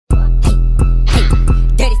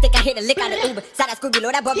hit a lick out of Uber. Side that Scooby,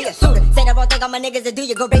 Lord, that boy be a shooter. Say the wrong thing on my niggas to do,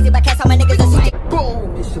 you go crazy, but cats on my niggas a shooter.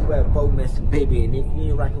 Boom! It's your boy, Bo Messin, baby, and if you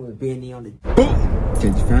ain't rocking with Benny on the boom!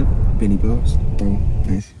 Change your fan, Benny Blows, Bo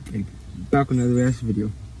Messin, baby. Back with another reaction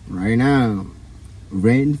video right now.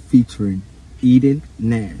 Ren featuring Eden,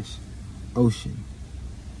 Nash, Ocean.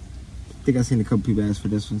 I think I seen a couple people ask for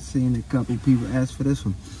this one.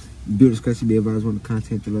 Build discussion, be advised on the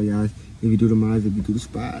content below, y'all. If you do the minds, if you do the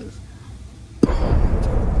spies.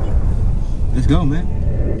 Let's go, man.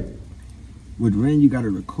 With Ren, you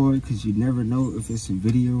gotta record because you never know if it's a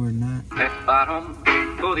video or not. At bottom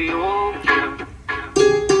for the ocean.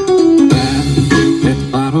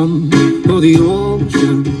 At bottom of the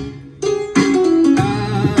ocean.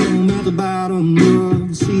 I'm at the bottom of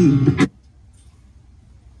the sea.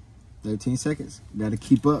 13 seconds. Gotta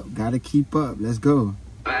keep up. Gotta keep up. Let's go.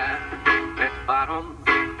 At bottom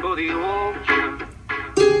for the ocean.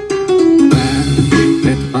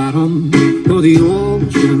 At bottom of the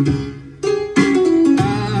ocean.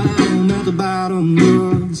 I'm at the bottom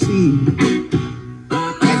of the sea.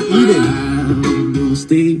 That's Eden. I'm gonna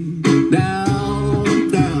stay down.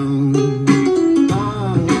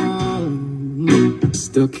 Oh,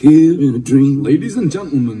 stuck here in a dream. Ladies and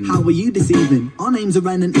gentlemen, how are you this evening? Our names are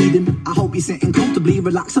Ren and Eden. I hope you're sitting comfortably,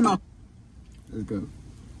 relaxing on. Let's go.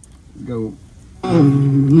 Let's go.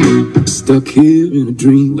 Stuck here in a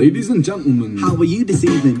dream. Ladies and gentlemen, how are you this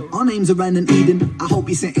evening? Our names are Ren and Eden. I hope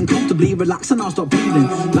you're sitting comfortably, relaxing, I'll stop breathing.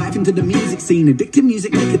 Life into the music scene, addictive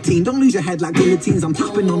music, nicotine. Don't lose your head like guillotines. I'm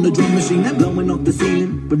tapping on the drum machine and blowing up the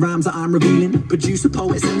ceiling with rhymes that I'm revealing. Producer,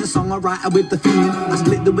 poet, singer, songwriter with the feeling. I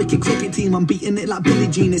split the wicked cricket team, I'm beating it like Billie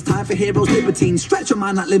Jean. It's time for heroes, libertines. Stretch your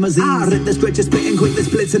mind like limousines. I rip the scripture, spitting quick, the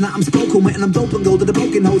splits, and I'm spoken with, and I'm dope and go to the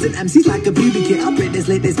broken holes and MCs like a beauty kit. I break this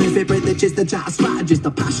lit, this misfit, break the chest, the chat, strategist,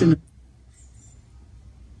 the passion.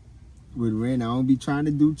 With Ren, I don't be trying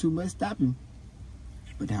to do too much stopping.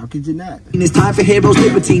 But how could you not? It's time for heroes,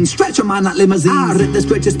 libertines. Stretch your mind like limousines. I rip the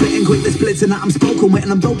scripture, spitting quick, the splits, and I'm spoken with,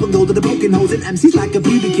 and I'm dope and go to the broken holes and MCs like a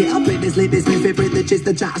beauty kit. I break this lit, this misfit, break the chest,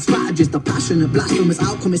 the chat, strategist, the passionate, blasphemous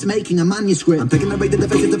alchemist, making a manuscript. I'm taking the rate to the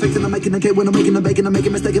face, the fakes, and I'm making a cake when I'm making a bacon. I'm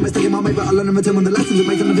making mistaken, my mate, but I learn and return when the lessons are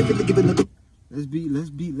made, and I'm vividly giving the. Let's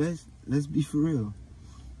be for real.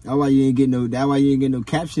 That's why you ain't get no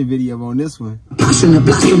caption video on this one. Passionate,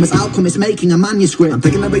 blasphemous alchemist, making a manuscript. I'm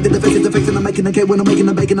taking the rate to the face, the fakes, and I'm making a cake when I'm making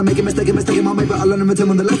a bacon. I'm making mistaken, my mate, but I learn and return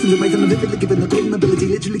when the lessons are made, and I'm vividly giving the golden ability,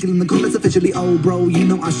 literally killing the comments officially. Oh, bro, you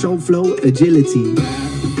know I show flow agility.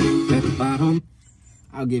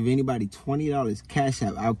 I'll give anybody $20 cash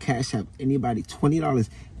app. I'll cash app anybody $20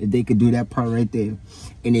 if they could do that part right there.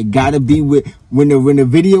 And it gotta be with when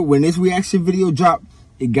this reaction video drop,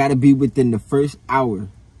 it gotta be within the first hour.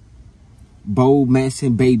 Bo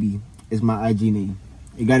Messin Baby is my IG name.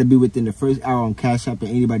 It gotta be within the first hour on cash app and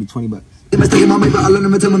anybody $20. Hold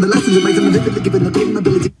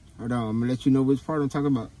on, I'm gonna let you know which part I'm talking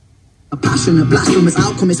about. A passionate, blasphemous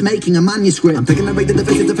alchemist, making a manuscript. I'm taking the rate to the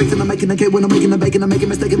face, the fakes, and I'm making a cake when I'm making a bacon. I'm making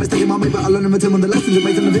mistaken, my mate, but I learn and return when the lessons are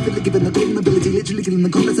made, and I'm vividly giving the golden ability, literally killing the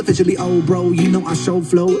comments officially. Oh, bro, you know I show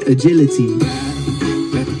flow agility. And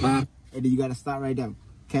then you gotta stop right there.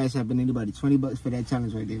 Cash app and anybody $20 for that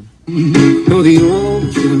challenge right there. For the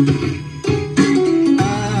ocean,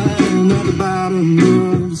 I'm at the bottom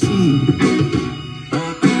of the sea.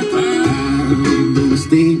 I'm gonna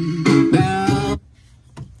stay down.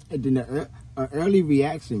 And then an early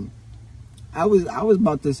reaction, I was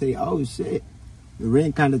about to say, oh shit, the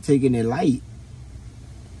Ren kind of taking it light.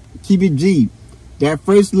 Keep it G. That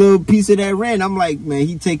first little piece of that Ren, I'm like, man,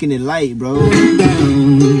 he taking it light, bro.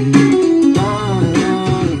 Down.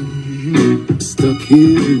 Stuck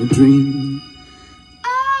here in a dream.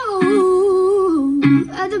 Oh,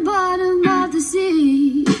 at the bottom of the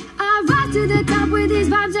sea, I rise to the top with these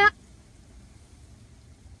vibes.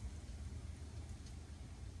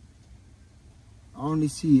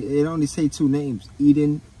 It only say two names,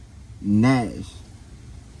 Eden, Nash.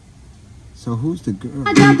 So who's the girl?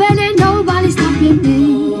 I jump in and nobody's stopping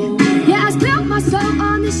me. Yeah, I spilled my soul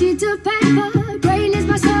on the sheet of paper. Brain is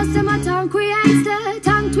my source and my tongue creates the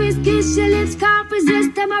tongue twist, kiss your lips, can't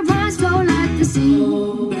resist, and my rhymes flow like the sea.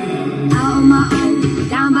 Out on my own,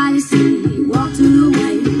 down by the sea, walk to the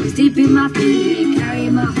waves, deep in my feet, carry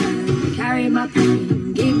my hurt, carry my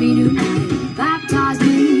pain, give me new life, baptize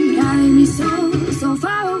me, carry me so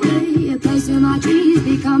far away, a place where my dreams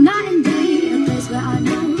become night and day, a place where I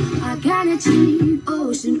know I can achieve.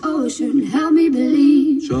 Ocean, ocean, help me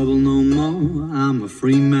believe. Trouble no more, I'm a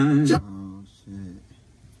free man. Oh shit.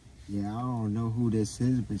 Yeah, I don't know who this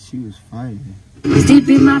is, but she was fighting. It's deep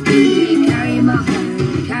in my feet, carry my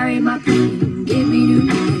hurt, carry my pain, give me new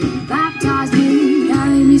life, baptize me,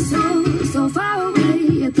 carry me so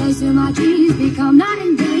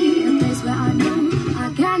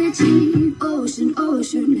deep. Ocean,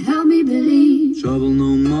 ocean, help me believe. Trouble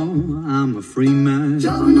no more, I'm a free man.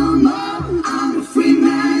 Trouble no more, I'm a free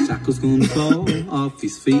man. Shackles gonna fall off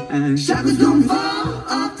his feet and Shackles gonna fall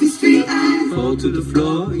off his feet and fall to the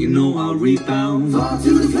floor, you know I'll rebound. fall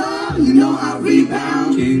to the floor, you know I'll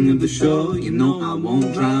rebound. King of the shore, you know I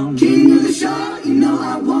won't drown. King of the shore, you know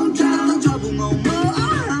I won't drown. Trouble no more,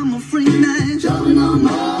 I'm a free man. Trouble no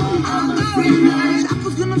more, I'm a free man.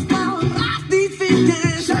 Shackles gonna fall off these feet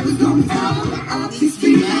and Shackles gonna fall off these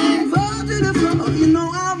feet and fall to the floor, you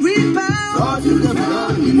know I'll rebound. Fall to the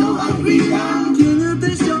floor, you know I'll rebound. King of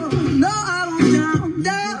the shore, no I won't drown.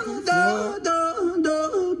 Down, down, down,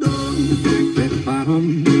 down, down. Red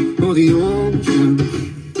bottom for the ocean.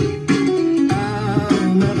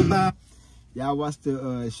 I'll never bow. Y'all watch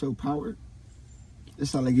the show Power? It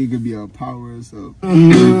sound like it could be a power, so.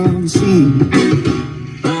 I'm seen.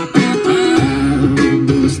 I'm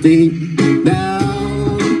gonna stay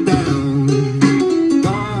down, down,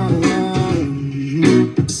 down.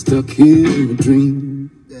 Stuck here in a dream.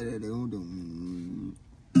 Yeah,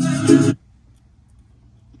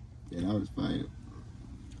 that was fire.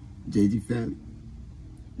 JG Family,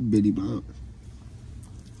 Bitty Bob.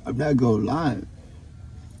 I'm not gonna lie.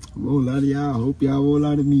 I won't lie to y'all. I hope y'all won't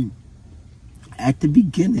lie to me. At the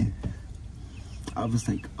beginning, I was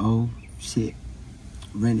like, oh shit,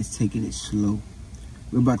 Ren is taking it slow.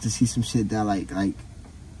 We're about to see some shit that like I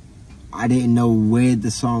didn't know where the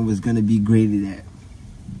song was gonna be graded at.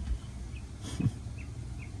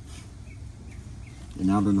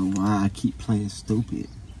 And I don't know why I keep playing stupid.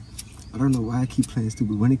 I don't know why I keep playing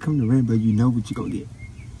stupid. When it comes to Ren, bro, you know what you gonna get.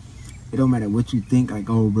 It don't matter what you think, like,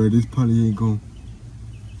 oh, bro, this probably ain't going.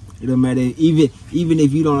 It don't matter, even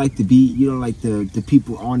if you don't like the beat, you don't like the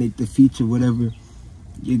people on it, the feature, whatever,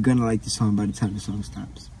 you're gonna like the song by the time the song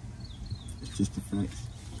stops. It's just the facts.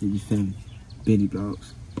 JG Family, Benny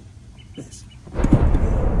Blogs. Yes.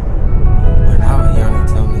 When I was young,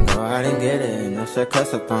 they told me go out and get it. No shit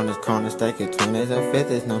cuss up on this corner, stack your 20s and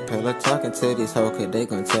 50s. No pillow talking to these hoes, cause they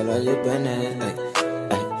gon' tell all your business. Ay,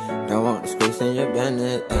 don't want the squeeze in your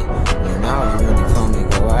business. Ay, when I was young, they told me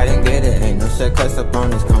go out and get it. Ain't no shit cuss up on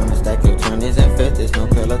this corner, stack your 20s and 50s. No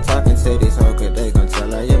pillow talking to these